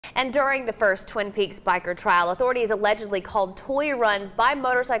And during the first Twin Peaks biker trial, authorities allegedly called toy runs by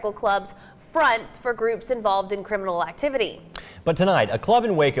motorcycle clubs fronts for groups involved in criminal activity. But tonight, a club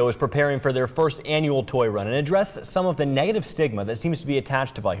in Waco is preparing for their first annual toy run and address some of the negative stigma that seems to be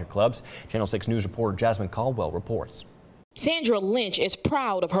attached to biker clubs. Channel 6 News reporter Jasmin Caldwell reports. Sandra Lynch is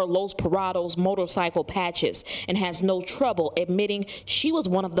proud of her Los Pirados motorcycle patches and has no trouble admitting she was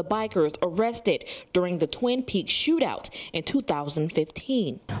one of the bikers arrested during the Twin Peaks shootout in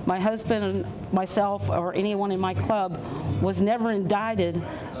 2015. My husband and myself or anyone in my club was never indicted,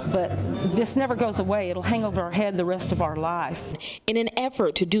 but this never goes away. It'll hang over our head the rest of our life. In an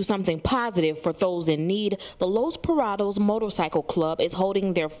effort to do something positive for those in need, the Los Pirados Motorcycle Club is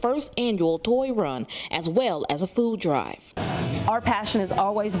holding their first annual toy run as well as a food drive. Our passion has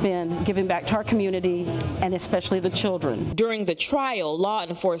always been giving back to our community and especially the children. During the trial, law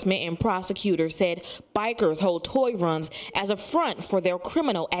enforcement and prosecutors said bikers hold toy runs as a front for their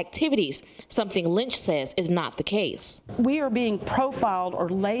criminal activities, something Lynch says is not the case. We are being profiled or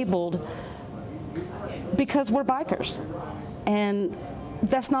labeled because we're bikers, and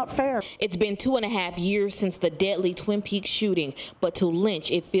that's not fair. It's been 2.5 years since the deadly Twin Peaks shooting, but to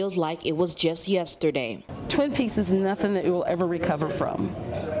Lynch, it feels like it was just yesterday. Twin Peaks is nothing that we will ever recover from.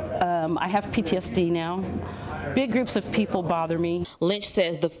 I have PTSD now. Big groups of people bother me. Lynch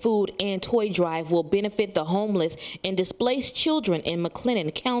says the food and toy drive will benefit the homeless and displaced children in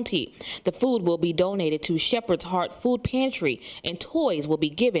McLennan County. The food will be donated to Shepherd's Heart Food Pantry, and toys will be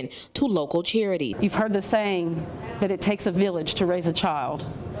given to local charities. You've heard the saying that it takes a village to raise a child,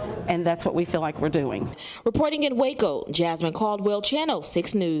 and that's what we feel like we're doing. Reporting in Waco, Jasmin Caldwell, Channel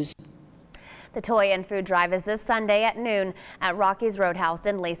 6 News. The toy and food drive is this Sunday at noon at Rocky's Roadhouse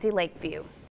in Lacey Lakeview.